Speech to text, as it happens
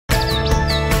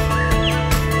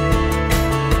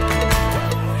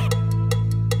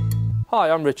Hi,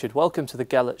 I'm Richard. Welcome to the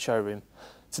Gelert showroom.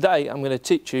 Today I'm going to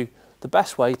teach you the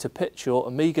best way to pitch your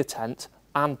Omega tent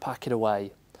and pack it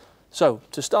away. So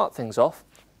to start things off,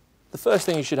 the first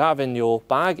thing you should have in your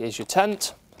bag is your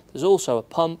tent. There's also a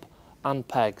pump and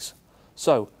pegs.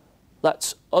 So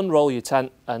let's unroll your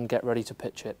tent and get ready to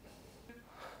pitch it.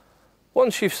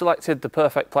 Once you've selected the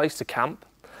perfect place to camp,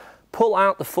 pull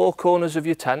out the four corners of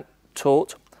your tent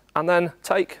taut and then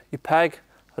take your peg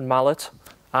and mallet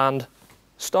and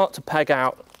start to peg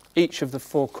out each of the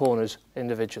four corners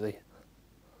individually.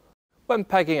 When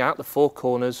pegging out the four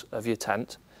corners of your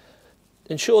tent,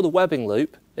 ensure the webbing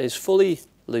loop is fully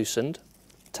loosened.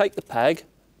 Take the peg,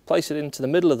 place it into the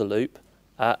middle of the loop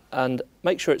and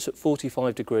make sure it's at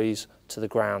 45 degrees to the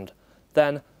ground.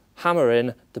 Then hammer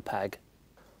in the peg.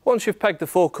 Once you've pegged the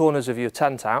four corners of your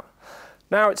tent out,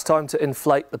 now it's time to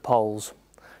inflate the poles.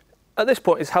 At this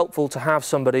point it's helpful to have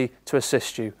somebody to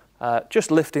assist you. Just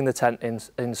lifting the tent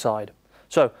inside.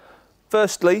 So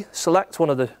firstly, select one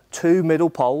of the two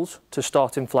middle poles to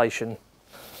start inflation.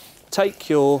 Take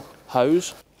your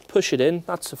hose, push it in,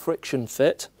 that's a friction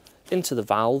fit, into the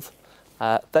valve,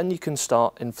 then you can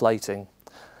start inflating.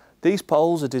 These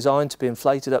poles are designed to be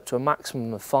inflated up to a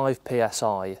maximum of 5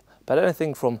 psi, but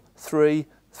anything from 3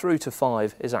 through to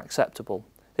 5 is acceptable.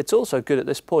 It's also good at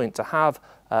this point to have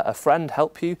a friend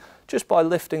help you just by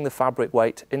lifting the fabric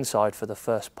weight inside for the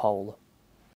first pole.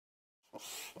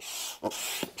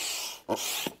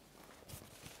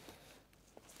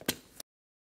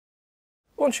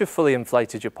 Once you've fully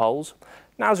inflated your poles,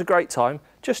 now's a great time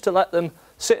just to let them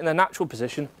sit in their natural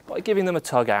position by giving them a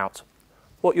tug out.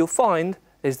 What you'll find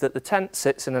is that the tent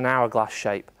sits in an hourglass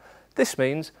shape. This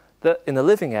means that in the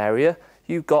living area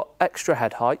you've got extra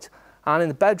head height, and in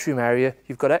the bedroom area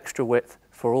you've got extra width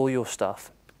for all your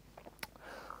stuff.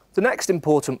 The next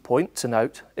important point to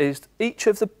note is each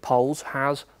of the poles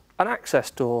has an access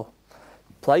door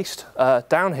placed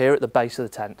down here at the base of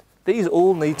the tent. These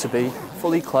all need to be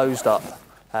fully closed up.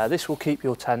 This will keep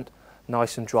your tent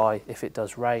nice and dry if it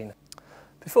does rain.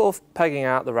 Before pegging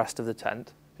out the rest of the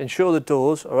tent, ensure the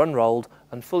doors are unrolled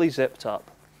and fully zipped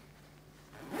up.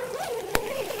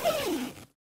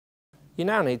 You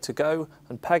now need to go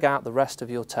and peg out the rest of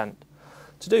your tent.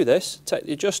 To do this, take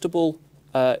the adjustable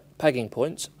pegging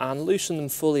points and loosen them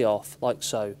fully off, like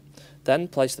so. Then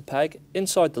place the peg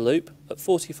inside the loop at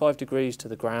 45 degrees to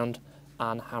the ground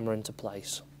and hammer into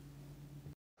place.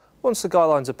 Once the guy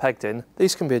lines are pegged in,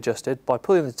 these can be adjusted by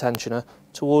pulling the tensioner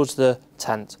towards the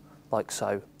tent, like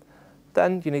so.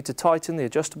 Then you need to tighten the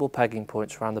adjustable pegging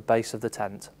points around the base of the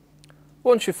tent.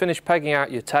 Once you've finished pegging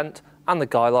out your tent and the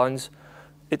guy lines,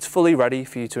 it's fully ready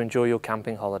for you to enjoy your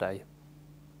camping holiday.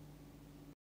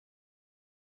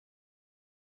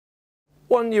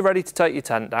 When you're ready to take your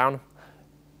tent down,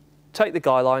 take the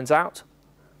guy lines out,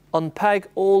 unpeg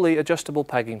all the adjustable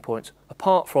pegging points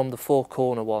apart from the four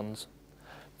corner ones.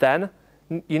 Then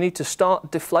you need to start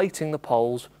deflating the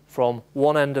poles from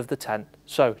one end of the tent.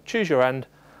 So choose your end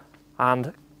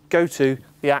and go to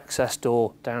the access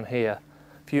door down here.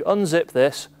 If you unzip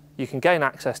this, you can gain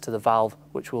access to the valve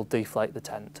which will deflate the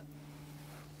tent.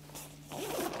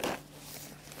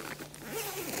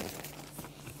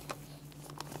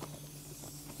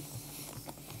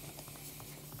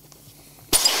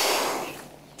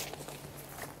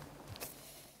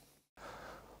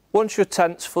 Once your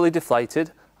tent's fully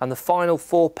deflated and the final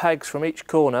four pegs from each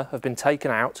corner have been taken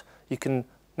out, you can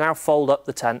now fold up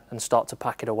the tent and start to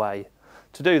pack it away.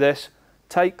 To do this,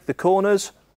 take the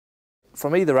corners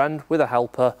from either end with a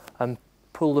helper and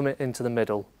pull them into the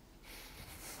middle.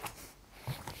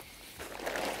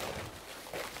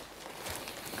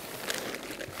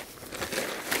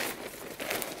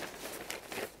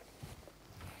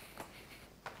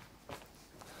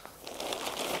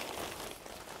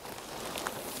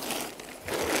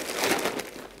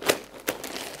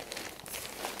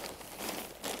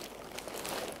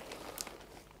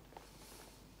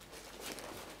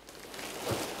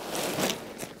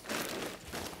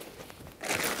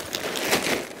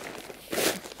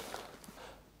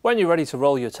 When you're ready to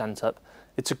roll your tent up,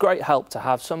 it's a great help to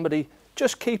have somebody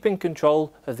just keeping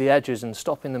control of the edges and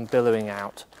stopping them billowing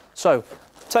out. So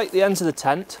take the ends of the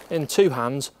tent in two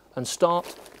hands and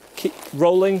start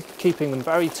rolling, keeping them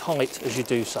very tight as you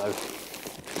do so.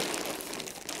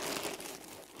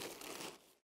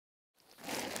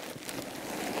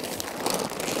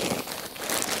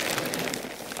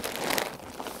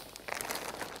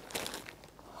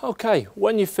 Okay,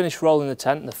 when you've finished rolling the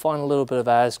tent and the final little bit of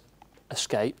air's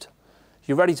escaped,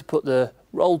 you're ready to put the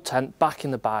rolled tent back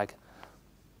in the bag.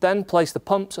 Then place the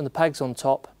pumps and the pegs on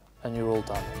top and you're all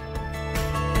done.